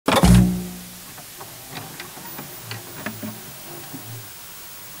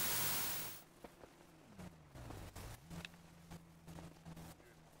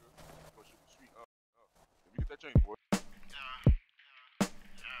change, boy.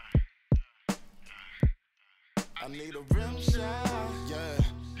 I need a rim shot, yeah.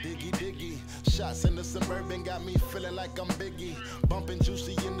 Diggy, diggy. Shots in the Suburban got me feeling like I'm Biggie. Bumping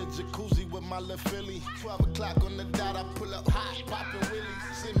juicy in the jacuzzi with my little Philly. 12 o'clock on the dot, I pull up hot, popping willies.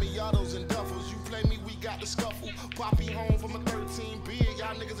 Semi-autos and duffels, you play me, we got the scuffle. Poppy home from a 13 big,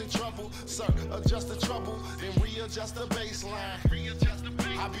 y'all niggas in trouble. Sir, adjust the trouble, then readjust the baseline.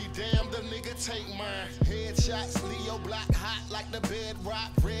 I be damned, the nigga take mine. Headshots, Leo block hot like the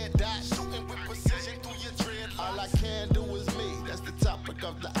bedrock. Red dot, shooting with precision through your dreadlocks. All I can do is me, that's the topic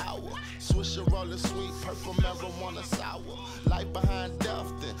of the hour. Swisher roller sweet, purple marijuana sour. Life behind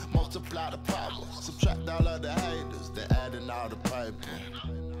death, then multiply the power. Subtract all of the haters, then add in all the paper.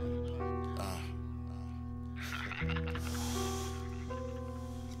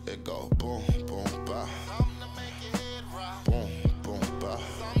 It go boom, boom, ba. Something to make your head rock. Boom, boom, ba.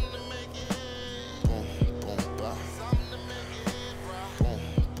 Something to make your head. Boom, boom, ba. Something to make your head rock. Boom,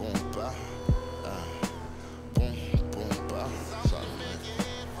 boom, ba. Boom, boom, ba. Something to make your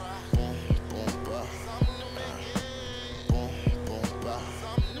head rock. Boom, boom, ba. Something to make your head. Boom, boom, ba.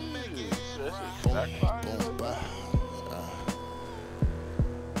 Something to make your head rock. Boom, boom, ba.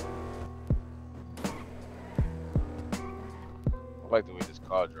 I like the way this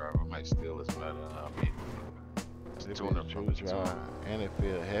car drive. I might steal this better. I mean, it's tuner from the tuner. And it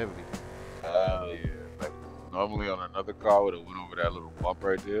feel heavy. Hell yeah. Like, normally on another car would have went over that little bump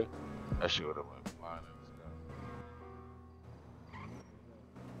right there. That shit would have went flying in the sky.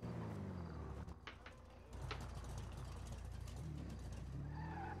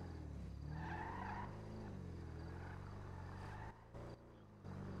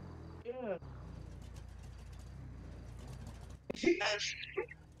 Yeah.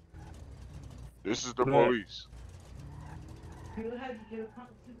 This is the police.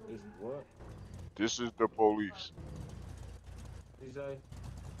 What? This is the police. You say?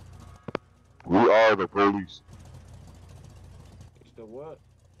 We are the police. It's the what?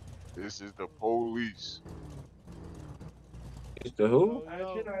 This is the police. It's the who? I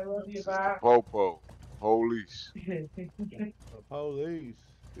love This is the popo. Police. The police.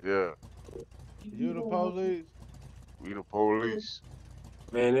 Yeah. You the police? We the police.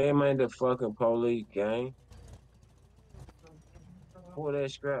 Man, they made the fucking police, gang. Pull that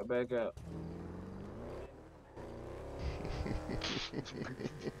scrap back out.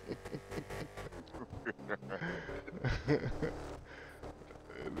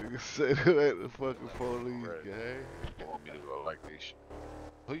 Nigga say that ain't the fucking police, Right. gang. You want me to go like this shit?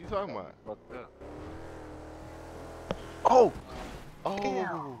 Who you talking about? Fucked up. Oh! Oh! There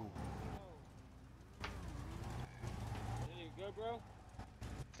you go, bro.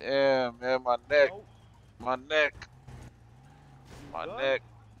 Damn, man, my neck. My neck. My neck.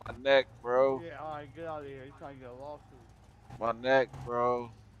 My neck, bro. Yeah, alright, get out of here. He's trying to get a lawsuit. My neck,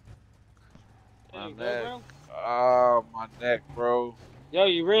 bro. There My you go, neck. bro. Ah, my neck, bro. Yo,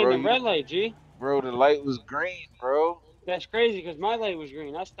 you ran Bro, the you- red light, G. Bro, the light was green, bro. That's crazy, because my light was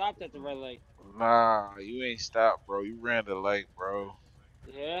green. I stopped at the red light. Nah, you ain't stopped, bro. You ran the light, bro.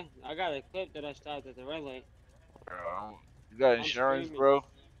 Yeah, I got a clip that I stopped at the red light. Bro, you got insurance, screaming. bro?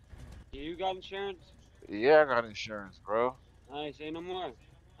 You got insurance? Yeah, I got insurance, bro. Alright, say no more.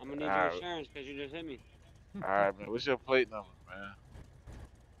 I'm gonna need your Alright. insurance because you just hit me. Alright, man. What's your plate number,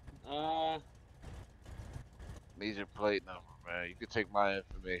 man? Need your plate number, man. You can take my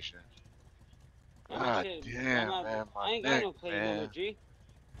information. God shit, damn, man. My I ain't neck, got no plate man. number, G.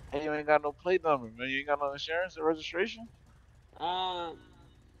 Hey, you ain't got no plate number, man. You ain't got no insurance or registration? I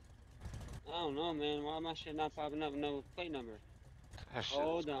don't know, man. Why my shit not popping up with no plate number? That shit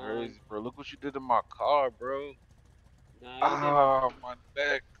Hold is on. crazy, bro. Look what you did to my car, bro. Nah, Ah, my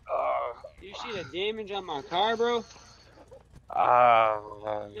neck. Ah, you see the damage on my car, bro? ah,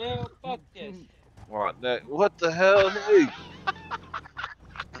 No, fuck this. my neck. What the hell, hey?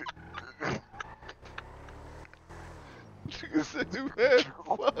 Nigga said you had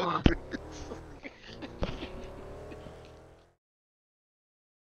fuck this.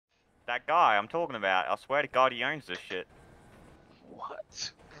 That guy I'm talking about, I swear to God he owns this shit.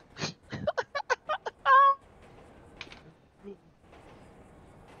 What?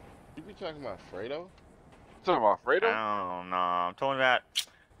 You be talking about Fredo? Talking about Fredo? Oh no, I'm talking about.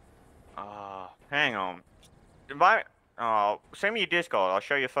 Hang on. Invite. Send me your Discord. I'll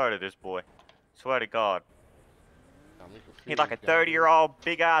show you a photo of this boy. Swear to God. He's like a 30-year-old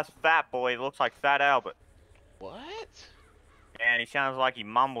big ass fat boy. Looks like Fat Albert. What? And he sounds like he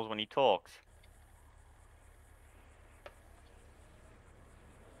mumbles when he talks.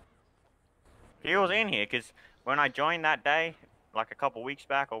 He was in here because when I joined that day, like a couple weeks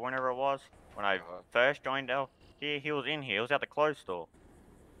back or whenever it was, When I first joined out here, he was in here. He was at the clothes store.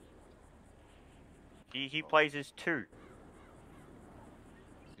 He plays his 2.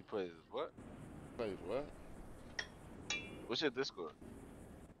 He plays what? Plays what? What's your Discord?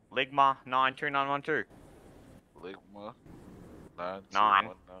 Ligma 92912. Ligma 9.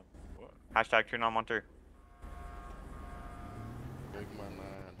 What? Hashtag 2912. Big my 9.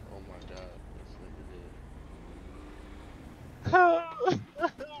 Oh my god. This nigga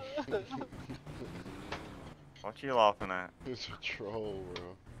did. What you laughing at? It's a troll,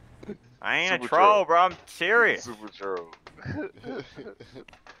 bro. I ain't Super a troll, troll. bro. I'm serious. Super troll.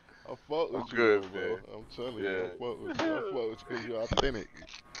 I fuck with I'm you, good, bro. man. I'm telling you, Yeah. I fuck with you. I fuck with you because you're authentic.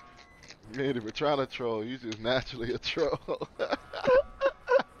 You ain't even trying to troll. You just naturally a troll.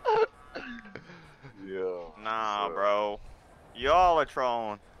 Yeah. Nah, bro. Y'all are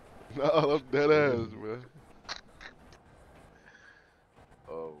trolling. No, I'm dead ass, man.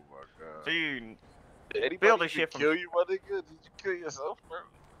 Oh my god. So you Did anybody build even this shit from... kill you, my nigga? Did you kill yourself, bro?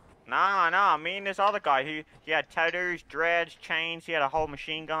 Nah, me and this other guy, he had tattoos, dreads, chains, he had a whole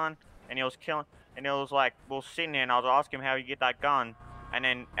machine gun, and he was killing, and it was like, we were sitting there, and I was asking him how you get that gun, and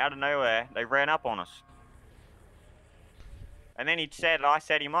then out of nowhere, they ran up on us. And then he said I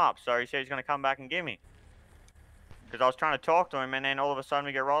set him up, so he said he's gonna come back and get me. Because I was trying to talk to him, and then all of a sudden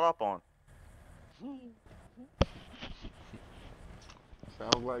we get rolled up on.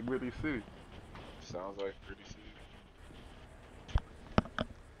 Sounds like Gritty City. Sounds like Gritty City.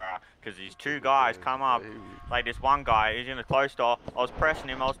 Because these 2 guys come up, like this one guy, he's in the clothes store, I was pressing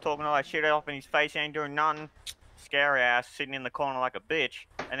him, I was talking all that shit up in his face, he ain't doing nothing. Scary ass, sitting in the corner like a bitch,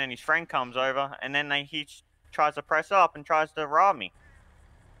 and then his friend comes over, and then he tries to press up and tries to rob me.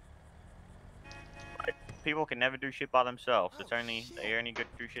 Like, people can never do shit by themselves, they only good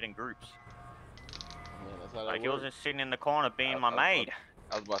do shit in groups. Man, that's how that Like, he was works. just sitting in the corner being my maid.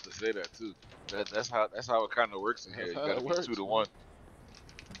 I was about to say that too. That's how it kind of works in here. You That's how gotta it be works, 2 to man. 1.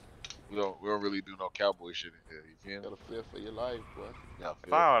 We don't really do no cowboy shit in here. You feel me? Gotta fear for your life, boy. Gotta If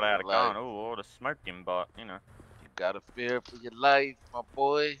fear I for would have had a your gun, life. ooh, I would have smoked him, but, you know. You gotta fear for your life, my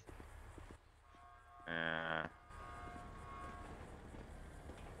boy.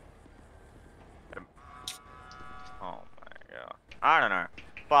 Oh my god. I don't know.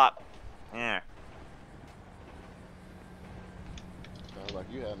 But, yeah. Sounds like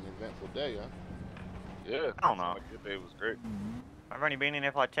you had an eventful day, huh? Yeah. I don't know. Like, your day was great. I've only been in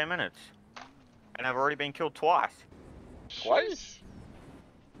there for like 10 minutes. And I've already been killed twice. Twice?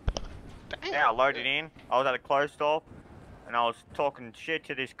 Yeah, I loaded in. I was at a clothes store. And I was talking shit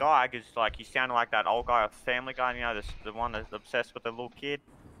to this guy because, like, he sounded like that old guy, a Family Guy, you know, the one that's obsessed with the little kid.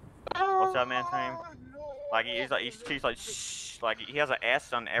 What's that man's name? Like, he's like, shh. Like, he has an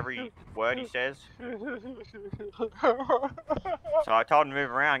S on every word he says. So I told him to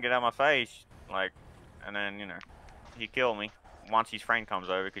move around, get out of my face. Like, and then, you know, he killed me once his friend comes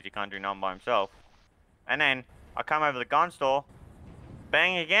over because he can't do nothing by himself. And then I come over to the gun store,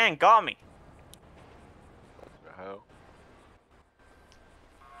 bang again, got me. What the hell?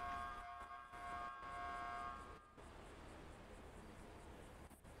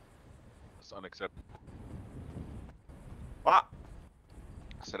 That's unacceptable. What?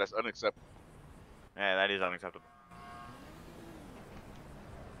 I said that's unacceptable. Yeah, that is unacceptable.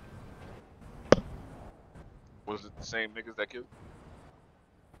 Was it the same niggas that killed?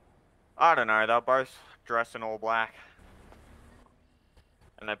 I don't know, they're both dressed in all black.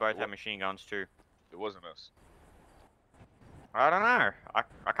 And they both have machine guns too. It wasn't us. I don't know.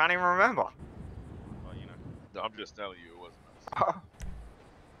 I can't even remember. Well, you know. No, I'm just telling you, it wasn't us.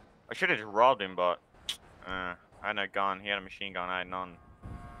 I should have just robbed him, but I had no gun. He had a machine gun. I had none.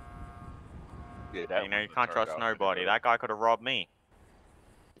 Yeah, that You know, you wouldn't have can't turned trust out nobody. any That guy could have robbed me.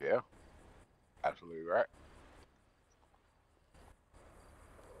 better. Yeah. Absolutely right.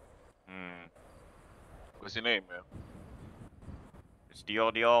 What's your name, man? It's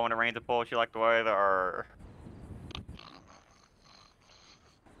Dior when it rains it pours. You like the weather, or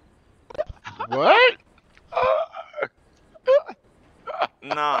What?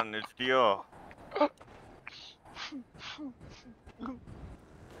 none? It's Dior.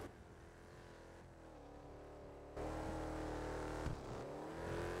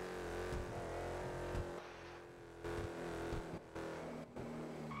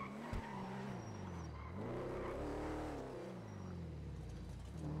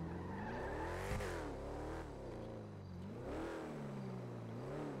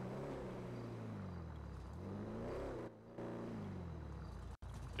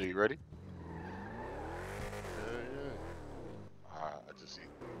 Are you ready? Yeah. I just see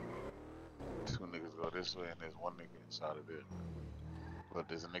 2 niggas go this way and there's 1 nigga inside of there. But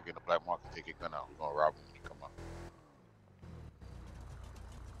there's a nigga in the black market, take your gun out. We're gonna rob him when you come out.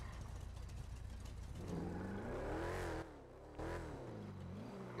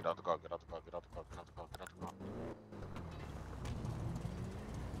 Get out the car, get out the car, get out the car, get out the car, get out the car.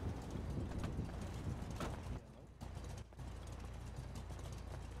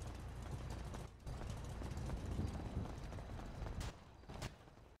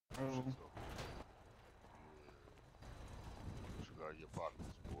 What you got in your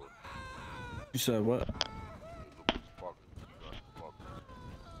pockets, boy? You said what? Look at his pockets. What you got in your pockets?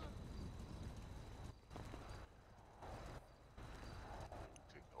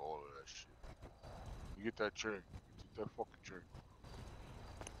 Take all of that shit. You get that chain. You take that fucking chain.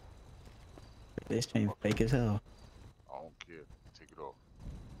 This chain fake as hell. I don't care. Take it off.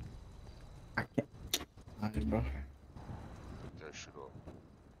 I can't. Alright, bro. Take that shit off.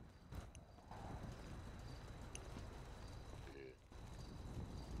 Yeah.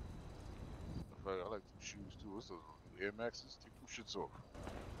 In fact, I like them shoes too. What's those Air Maxes? Take them shits off.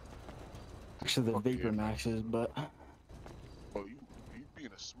 Actually, the Fuck Vapor Air Maxes, but Oh, you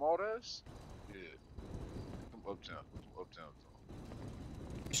being a smart ass? Yeah. Put them uptown. Put them uptown.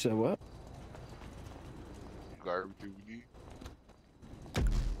 you said what? You got everything we need?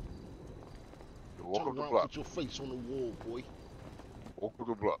 Yo, walk Turn up the around, block. put your face on the wall, boy. Walk up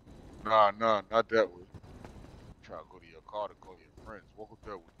the block. Nah, not that way. Try to go to your car to call your friends. Walk up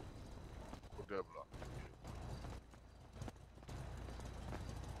that way. Walk up that block.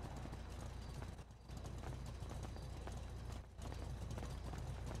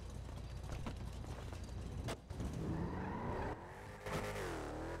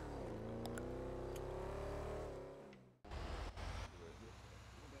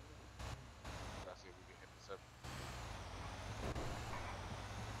 I said we can intercept.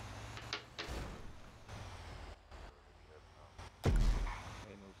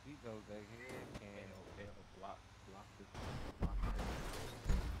 Ain't no seatbelts back here. Can't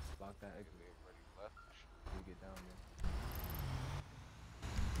block that exit. Ready left. We get down there.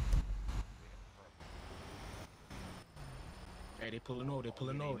 Hey, they pulling over. They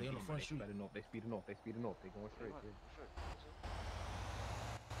pulling over. They on the front street. Better know if they speeding off. They speeding off. They going straight. Yeah.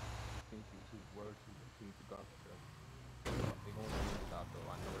 Think you two word to the team to go. They going to the stop though.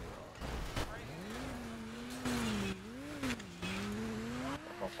 I know they are.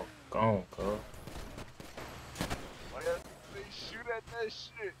 Gone, cuz. Why they shoot at that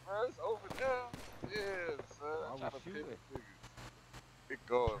shit, bro? It's over now. Yeah, son. I'm trying to pin the niggas. It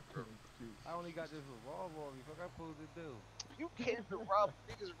going, bro. I only got this revolver on me. Fuck, I supposed to do. You can't rob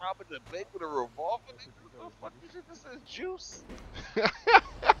niggas robbing the bank with a revolver, nigga. What the fuck? This is juice.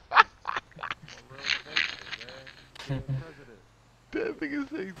 That nigga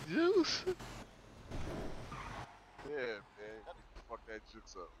say juice. Yeah, man. I need to fuck that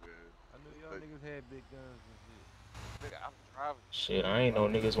juice up, man. I knew y'all niggas had big guns and shit. Nigga, I'm driving. Shit, I ain't know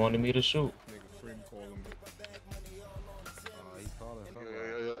niggas wanted me to shoot. Nigga, Prim call him. He calling something.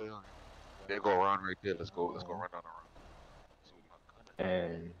 Yeah. They go around right there. Let's go run down the road.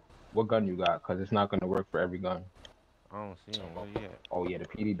 And what gun you got? Cause it's not gonna work for every gun. I don't see him. Where you at? Oh yeah, the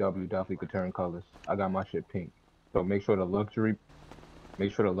PDW definitely could turn colors. I got my shit pink. So make sure the luxury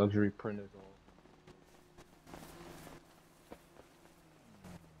print is on.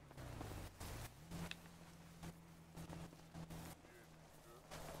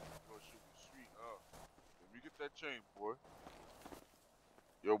 Let me get that chain, boy.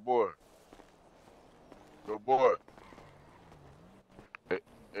 Yo, boy.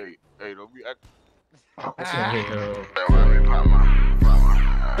 Hey, don't be acting.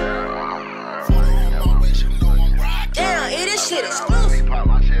 Damn, this shit exclusive.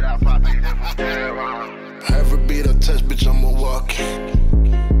 Every beat I touch, bitch, I'ma walk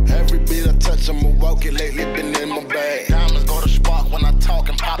it. Every beat I touch, I'ma walk it. Lately been in my bag. Diamonds go to spark when I talk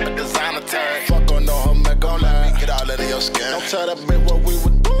and pop a designer tag. Fuck on no her gon' let me get all out of your skin. Don't tell that bitch what we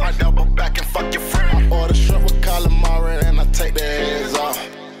would do. I double back and fuck your friend. I order shrimp with calamari and I take the heads off.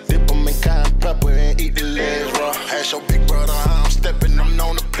 Dip them in cayenne pepper and eat the legs raw. Ask your big brother how I'm stepping, I'm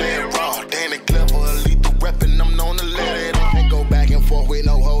known to play it raw. Danny clever, lethal reppin', I'm known to let it off. And go back and forth with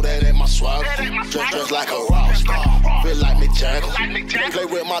no hold, that ain't my swag. Just like a rockstar, feel like me Jagger. Play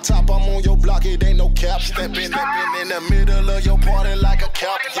with my top, I'm on your block, it ain't no cap. Steppin' in the middle of your party like a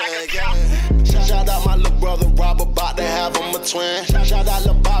cap. Yeah. Shout out my little brother Rob, about to have him a twin. Shout out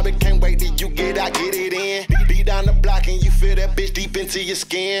Lil Bobby, can't wait till you get it in. Be down the block and you feel that bitch deep into your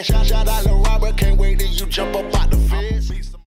skin. Shout out Lil Robert, can't wait till you jump up out the fence.